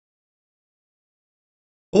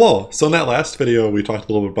Hello! So in that last video we talked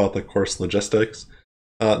a little bit about the course logistics.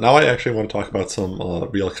 Now I actually want to talk about some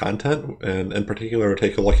real content, and in particular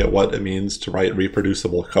take a look at what it means to write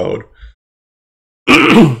reproducible code.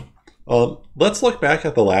 Let's look back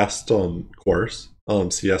at the last course,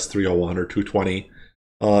 CS 301 or 220.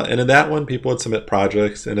 And in that one people would submit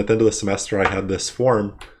projects, and at the end of the semester I had this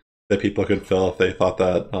form that people could fill if they thought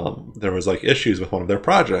that there was like issues with one of their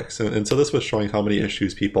projects. And so this was showing how many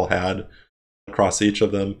issues people had across each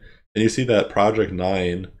of them, and you see that project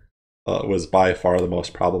 9 was by far the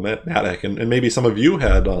most problematic, and maybe some of you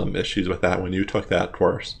had issues with that when you took that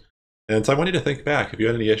course. And so I want you to think back, if you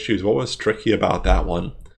had any issues, what was tricky about that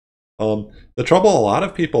one? The trouble a lot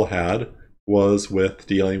of people had was with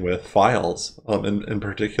dealing with files, in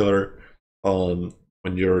particular when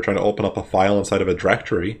you're trying to open up a file inside of a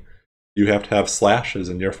directory. You have to have slashes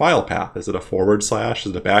in your file path. Is it a forward slash?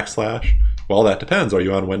 Is it a backslash? Well, that depends. Are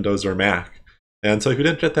you on Windows or Mac? And so if you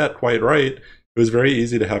didn't get that quite right, it was very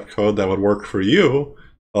easy to have code that would work for you,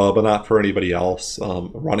 but not for anybody else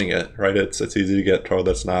running it, right? It's easy to get code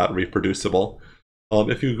that's not reproducible.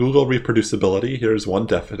 If you Google reproducibility, here's one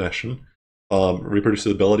definition.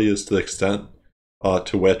 Reproducibility is to the extent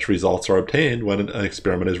to which results are obtained when an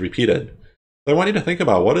experiment is repeated. So I want you to think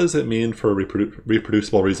about, what does it mean for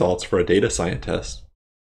reproducible results for a data scientist?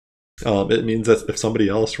 It means that if somebody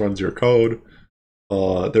else runs your code,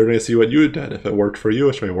 they're going to see what you did. If it worked for you,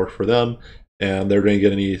 it's going to work for them, and they're going to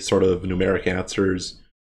get any sort of numeric answers.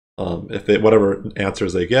 Whatever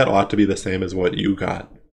answers they get ought to be the same as what you got,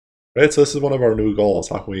 right? So this is one of our new goals.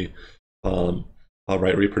 How can we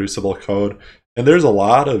write reproducible code? And there's a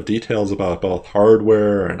lot of details about both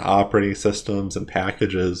hardware and operating systems and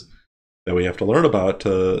packages that we have to learn about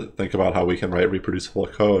to think about how we can write reproducible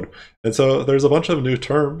code. And so there's a bunch of new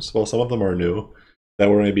terms. Well, some of them are new, that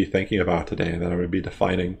we're going to be thinking about today and that I'm going to be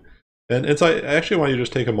defining. And so I actually want you to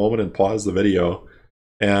just take a moment and pause the video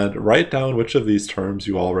and write down which of these terms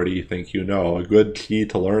you already think you know. A good key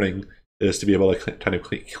to learning is to be able to kind of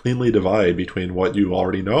cleanly divide between what you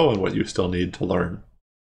already know and what you still need to learn.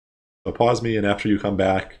 So pause me, and after you come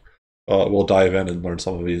back, we'll dive in and learn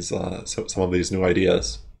some of these new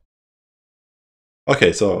ideas.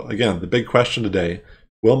 Okay, so again, the big question today: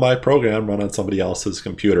 will my program run on somebody else's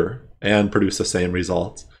computer and produce the same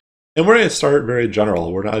results? And we're going to start very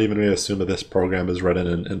general. We're not even going to assume that this program is written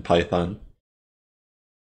in Python.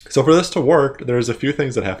 So for this to work, there's a few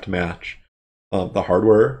things that have to match. The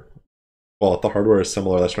hardware, well, if the hardware is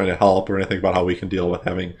similar, that's trying to help. We're going to think about how we can deal with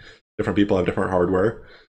having different people have different hardware.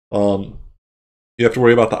 You have to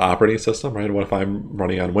worry about the operating system, right? What if I'm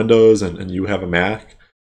running on Windows and you have a Mac?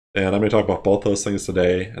 And I'm going to talk about both those things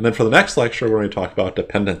today. And then for the next lecture, we're going to talk about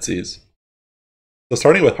dependencies. So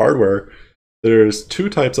starting with hardware, there's two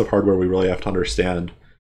types of hardware we really have to understand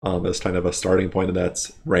as kind of a starting point, and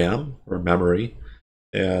that's RAM, or memory,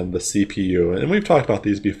 and the CPU. And we've talked about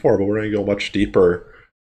these before, but we're going to go much deeper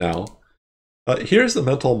now. Here's the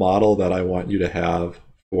mental model that I want you to have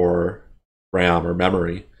for RAM, or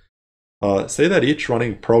memory. Say that each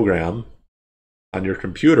running program on your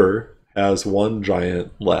computer has one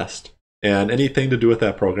giant list, and anything to do with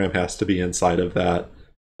that program has to be inside of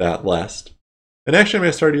that list. And actually, I'm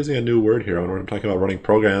going to start using a new word here. When I'm talking about running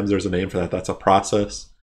programs, there's a name for that. That's a process.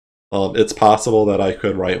 It's possible that I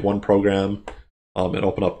could write one program and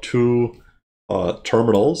open up two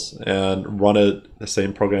terminals and run the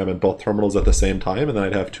same program in both terminals at the same time, and then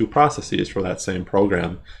I'd have two processes for that same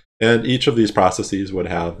program. And each of these processes would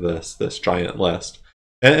have this giant list.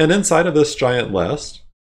 And inside of this giant list,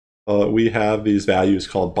 we have these values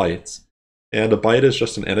called bytes. And a byte is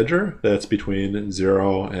just an integer that's between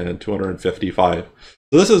 0 and 255.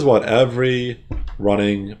 So this is what every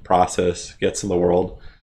running process gets in the world.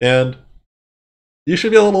 And you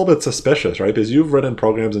should be a little bit suspicious, right? Because you've written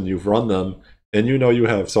programs and you've run them, and you know you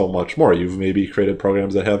have so much more. You've maybe created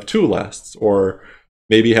programs that have two lists, or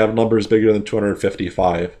maybe have numbers bigger than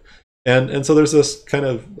 255. And so there's this kind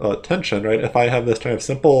of tension, right? If I have this kind of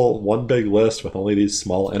simple one big list with only these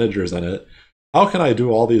small integers in it, how can I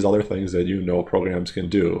do all these other things that you know programs can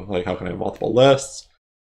do? Like, how can I have multiple lists?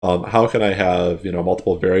 How can I have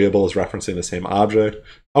multiple variables referencing the same object?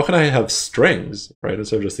 How can I have strings, right,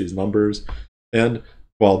 instead of just these numbers? And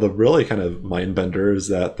well, the really kind of mind bender is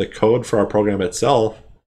that the code for our program itself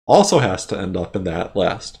also has to end up in that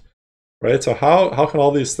list, right? So how can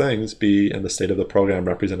all these things be in the state of the program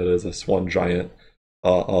represented as this one giant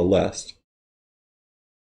list?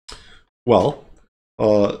 Well,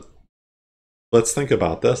 let's think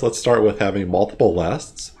about this. Let's start with having multiple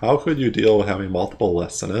lists. How could you deal with having multiple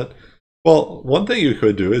lists in it? Well, one thing you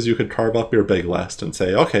could do is you could carve up your big list and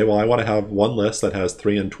say, okay, well, I want to have one list that has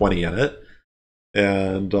 3 and 20 in it.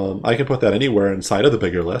 And I can put that anywhere inside of the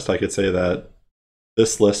bigger list. I could say that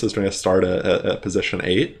this list is going to start at position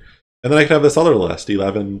 8. And then I could have this other list,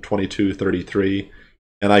 11, 22, 33.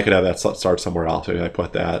 And I could have that start somewhere else. Maybe I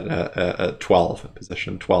put that at 12, at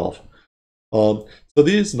position 12. So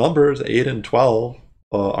these numbers, 8 and 12,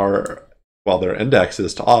 are, well, they're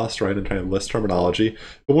indexes to us, right, in kind of list terminology.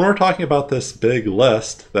 But when we're talking about this big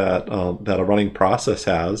list that, that a running process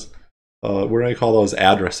has, we're going to call those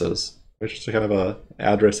addresses, which is kind of a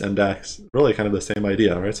address index, really kind of the same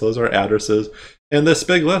idea, right? So those are addresses. And this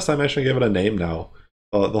big list, I'm actually going to give it a name now.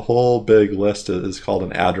 The whole big list is called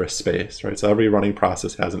an address space, right? So every running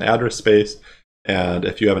process has an address space. And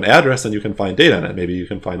if you have an address, then you can find data in it. Maybe you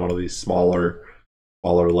can find one of these smaller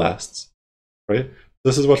lists, right?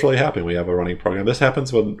 This is what's really happening. We have a running program. This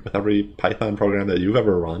happens with every Python program that you've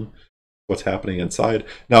ever run. What's happening inside.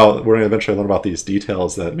 Now, we're going to eventually learn about these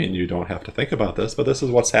details that mean you don't have to think about this, but this is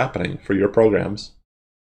what's happening for your programs.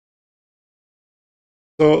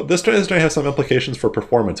 So this is going to have some implications for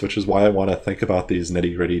performance, which is why I want to think about these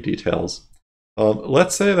nitty-gritty details.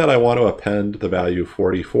 Let's say that I want to append the value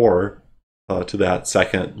 44 to that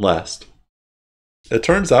second list. It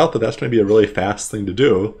turns out that that's going to be a really fast thing to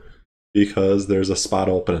do because there's a spot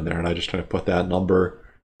open in there, and I just try to put that number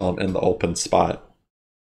in the open spot.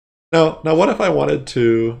 Now, what if I wanted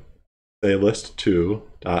to say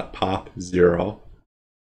list2.pop0?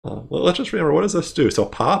 Let's just remember, what does this do? So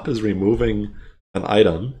pop is removing an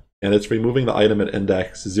item, and it's removing the item at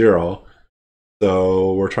index 0.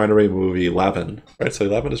 So we're trying to remove 11, right? So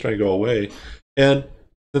 11 is trying to go away. And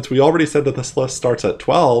since we already said that this list starts at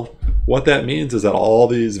 12, what that means is that all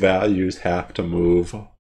these values have to move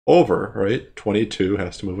over, right? 22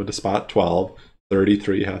 has to move into spot 12,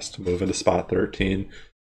 33 has to move into spot 13,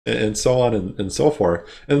 and so on and so forth.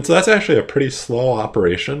 And so that's actually a pretty slow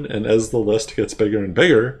operation, and as the list gets bigger and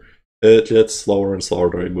bigger, it gets slower and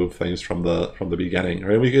slower to remove things from the beginning.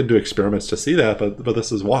 Right? We could do experiments to see that, but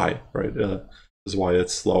this is why, right? This is why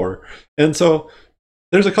it's slower. And so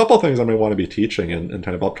there's a couple of things I may want to be teaching in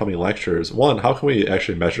kind of upcoming lectures. One, how can we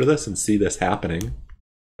actually measure this and see this happening?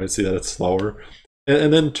 Right? See that it's slower.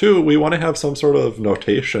 And then two, we want to have some sort of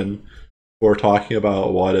notation for talking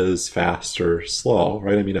about what is fast or slow,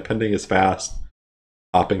 right? I mean, appending is fast,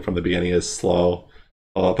 hopping from the beginning is slow,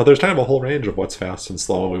 but there's kind of a whole range of what's fast and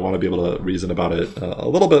slow, and we want to be able to reason about it a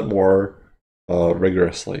little bit more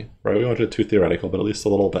rigorously, right? We won't do it too theoretical, but at least a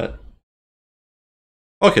little bit.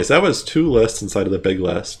 Okay, so that was 2 lists inside of the big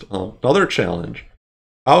list. Another challenge,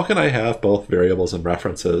 how can I have both variables and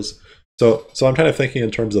references? So I'm kind of thinking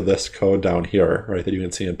in terms of this code down here, right, that you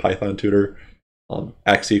can see in Python Tutor.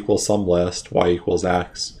 X equals some list, y equals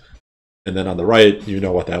x. And then on the right, you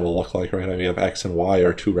know what that will look like, right? I mean, we have x and y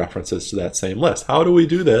are 2 references to that same list. How do we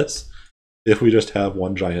do this if we just have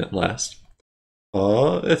one giant list?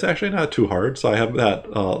 It's actually not too hard. So I have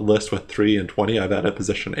that list with 3 and 20. I have that at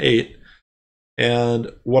position 8.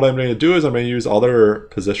 And what I'm going to do is I'm going to use other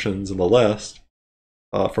positions in the list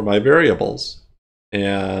for my variables.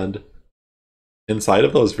 And inside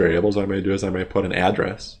of those variables, what I'm going to do is I'm going to put an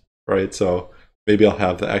address, right? So maybe I'll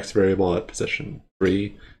have the x variable at position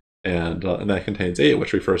 3, and that contains 8,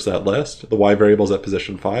 which refers to that list. The y variable is at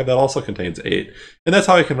position 5, that also contains 8. And that's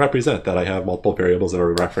how I can represent that I have multiple variables that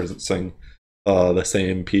are referencing the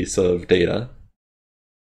same piece of data.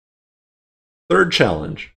 Third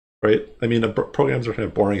challenge, right? I mean, programs are kind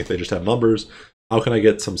of boring if they just have numbers. How can I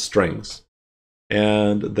get some strings?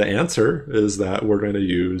 And the answer is that we're going to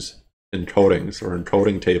use encodings or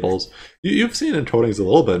encoding tables. You've seen encodings a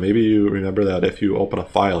little bit. Maybe you remember that if you open a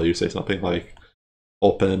file, you say something like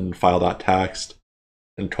open file.txt,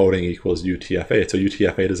 encoding equals UTF-8. So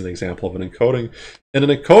UTF-8 is an example of an encoding. And an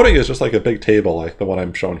encoding is just like a big table like the one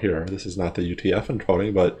I'm showing here. This is not the UTF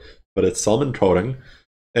encoding, but it's some encoding.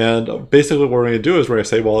 And basically what we're going to do is we're going to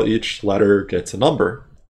say, well, each letter gets a number.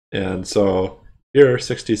 And so here,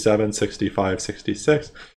 67, 65,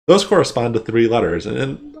 66, those correspond to 3 letters.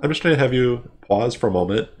 And I'm just going to have you pause for a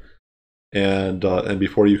moment, and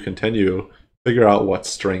before you continue, figure out what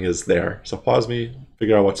string is there. So pause me,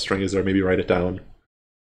 figure out what string is there, maybe write it down,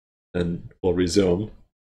 and we'll resume.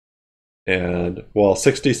 And well,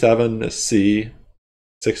 67 is C,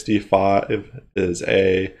 65 is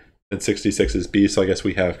A, and 66 is B, so I guess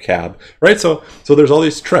we have cab, right? So there's all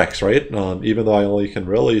these tricks, right? Even though I only can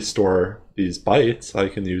really store these bytes, I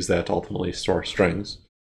can use that to ultimately store strings.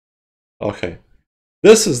 Okay,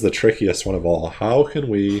 this is the trickiest one of all. How can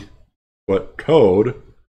we put code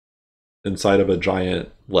inside of a giant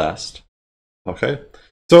list? Okay,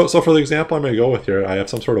 so for the example I'm going to go with here, I have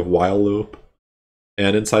some sort of while loop,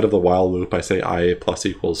 and inside of the while loop I say I plus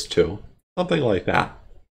equals 2, something like that.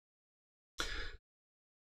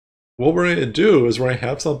 what we're going to do is we're going to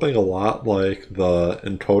have something a lot like the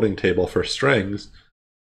encoding table for strings.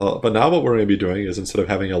 But now what we're going to be doing is instead of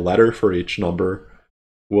having a letter for each number,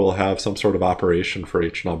 we'll have some sort of operation for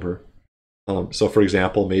each number. So for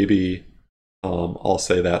example, maybe I'll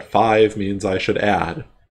say that 5 means I should add.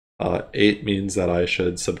 8 means that I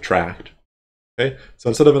should subtract. Okay, so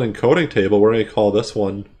instead of an encoding table, we're going to call this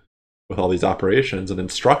one with all these operations an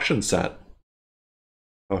instruction set.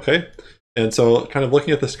 Okay, and so kind of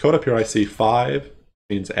looking at this code up here, I see 5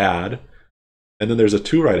 means add, and then there's a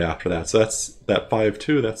 2 right after that. So that's that 5,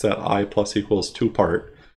 2, that's that I plus equals 2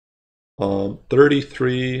 part.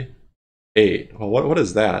 33, 8. Well, what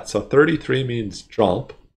is that? So 33 means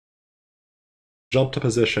jump to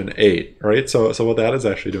position 8, right? So what that is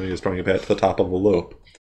actually doing is drawing it back to the top of the loop.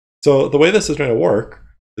 So the way this is going to work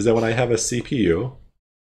is that when I have a CPU,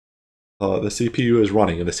 the CPU is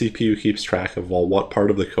running, and the CPU keeps track of, well, what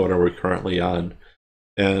part of the code are we currently on.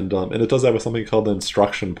 And it does that with something called the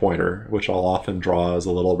instruction pointer, which I'll often draw as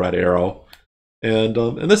a little red arrow. And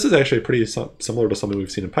this is actually pretty similar to something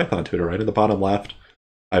we've seen in Python Tutor, right? In the bottom left,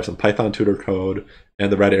 I have some Python Tutor code,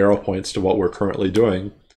 and the red arrow points to what we're currently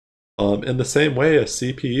doing. In the same way, a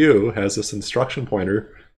CPU has this instruction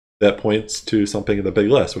pointer that points to something in the big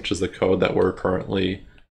list, which is the code that we're currently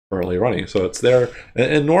running. So it's there,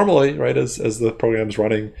 and normally, right, as the program's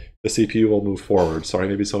running, the CPU will move forward. Sorry,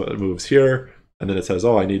 maybe so it moves here, and then it says,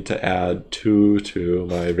 oh, I need to add 2 to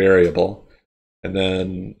my variable. And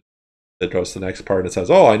then it goes to the next part and it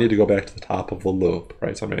says, oh, I need to go back to the top of the loop,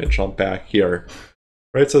 right? So I'm going to jump back here,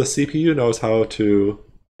 right? So the CPU knows how to,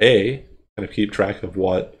 A, kind of keep track of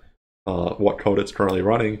what code it's currently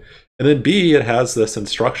running, and then B, it has this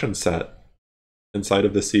instruction set inside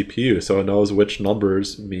of the CPU, so it knows which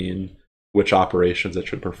numbers mean which operations it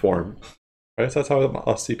should perform, right? So that's how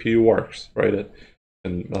a CPU works, right? It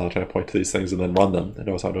can try to point to these things and then run them. It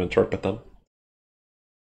knows how to interpret them.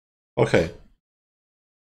 Okay.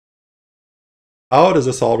 How does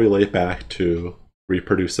this all relate back to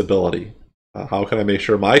reproducibility? How can I make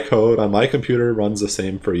sure my code on my computer runs the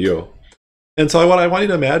same for you? And so what I want you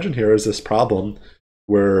to imagine here is this problem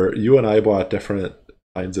where you and I bought different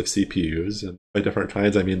kinds of CPUs, and by different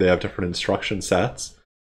kinds I mean they have different instruction sets.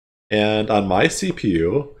 And on my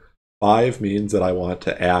CPU, 5 means that I want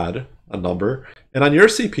to add a number, and on your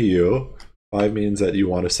CPU, 5 means that you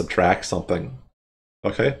want to subtract something.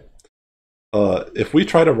 Okay? If we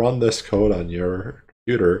try to run this code on your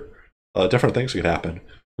computer, different things could happen.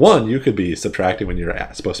 One, you could be subtracting when you're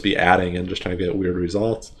supposed to be adding and just trying to get weird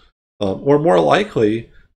results. Or more likely,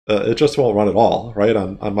 it just won't run at all, right?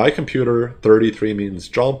 On my computer, 33 means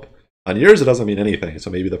jump. On yours, it doesn't mean anything, so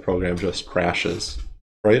maybe the program just crashes,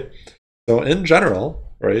 right? So in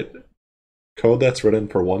general, right, code that's written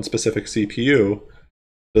for one specific CPU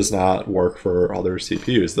does not work for other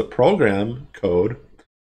CPUs. The program code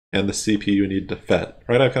and the CPU need to fit,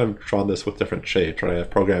 right? I've kind of drawn this with different shapes, right? I have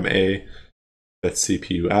program A fits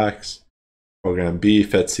CPU X, program B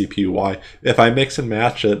fits CPU Y. If I mix and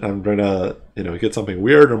match it, I'm going to, get something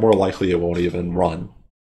weird, or more likely it won't even run.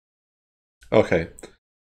 Okay.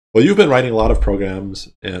 Well, you've been writing a lot of programs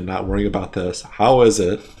and not worrying about this. How is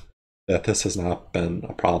it that this has not been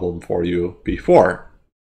a problem for you before?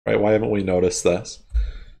 Right? Why haven't we noticed this?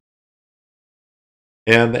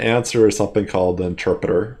 And the answer is something called the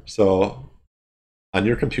interpreter. So on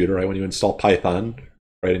your computer, right, when you install Python,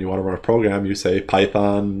 right, and you want to run a program, you say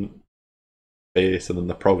Python space and then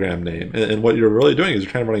the program name. And what you're really doing is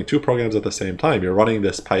you're kind of running two programs at the same time. You're running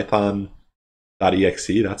this python.exe,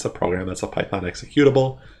 that's a program, that's a Python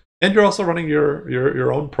executable, and you're also running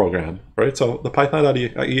your own program, right? So the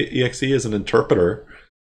python.exe is an interpreter,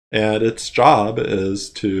 and its job is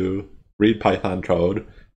to read Python code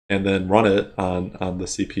and then run it on the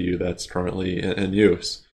CPU that's currently in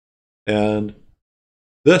use. And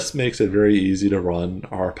this makes it very easy to run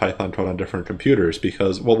our Python code on different computers,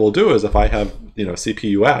 because what we'll do is if I have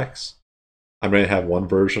CPU X, I'm going to have one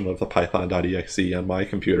version of the python.exe on my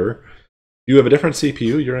computer. If you have a different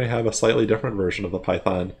CPU, you're going to have a slightly different version of the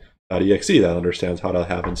python.exe that understands how to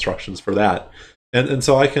have instructions for that. And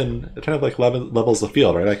so I can, it kind of like levels the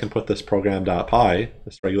field, right? I can put this program.py,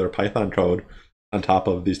 this regular Python code, on top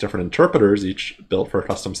of these different interpreters, each built for a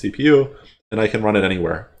custom CPU, and I can run it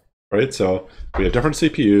anywhere. Right, so we have different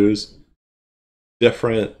CPUs,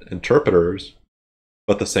 different interpreters,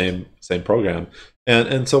 but the same program.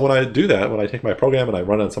 And so when I do that, when I take my program and I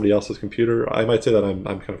run it on somebody else's computer, I might say that I'm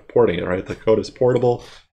kind of porting it, right? The code is portable.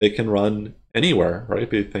 It can run anywhere, right?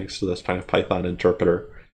 Thanks to this kind of Python interpreter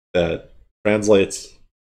that translates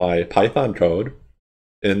my Python code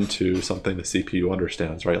into something the CPU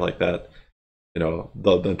understands, right? Like that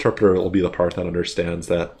the interpreter will be the part that understands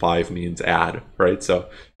that 5 means add, right? So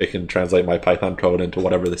it can translate my Python code into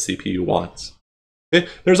whatever the CPU wants. Okay,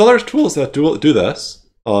 there's other tools that do this.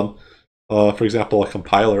 For example, a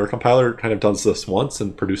compiler. A compiler kind of does this once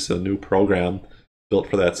and produces a new program built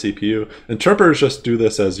for that CPU. Interpreters just do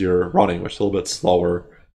this as you're running, which is a little bit slower,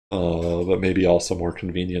 but maybe also more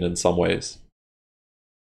convenient in some ways.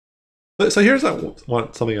 So here's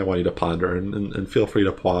something I want you to ponder, and feel free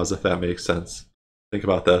to pause if that makes sense. Think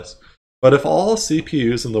about this. But if all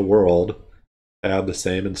CPUs in the world have the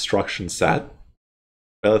same instruction set,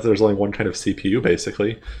 if there's only one kind of CPU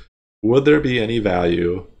basically, would there be any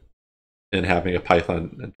value in having a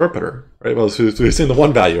Python interpreter, right? Well, so we've seen the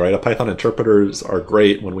one value, right? A Python interpreters are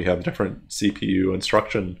great when we have different CPU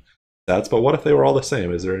instruction sets, but what if they were all the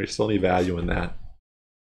same? Is there still any value in that?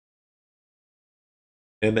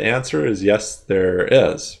 And the answer is yes, there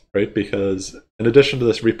is, right? Because in addition to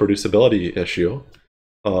this reproducibility issue,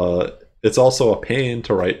 it's also a pain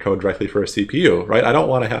to write code directly for a CPU, right? I don't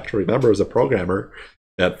want to have to remember as a programmer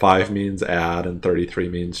that 5 means add and 33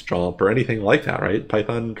 means jump or anything like that, right?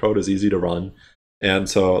 Python code is easy to run. And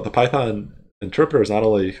so the Python interpreter is not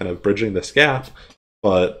only kind of bridging this gap,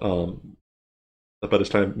 but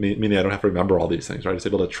it's meaning I don't have to remember all these things, right? It's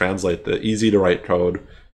able to translate the easy to write code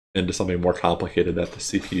into something more complicated that the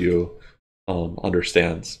CPU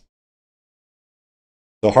understands.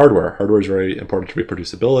 So hardware is very important to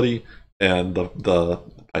reproducibility, and the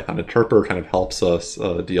Python interpreter kind of helps us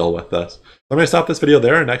deal with this. I'm going to stop this video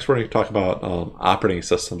there, and next we're going to talk about operating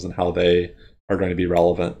systems and how they are going to be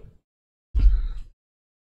relevant.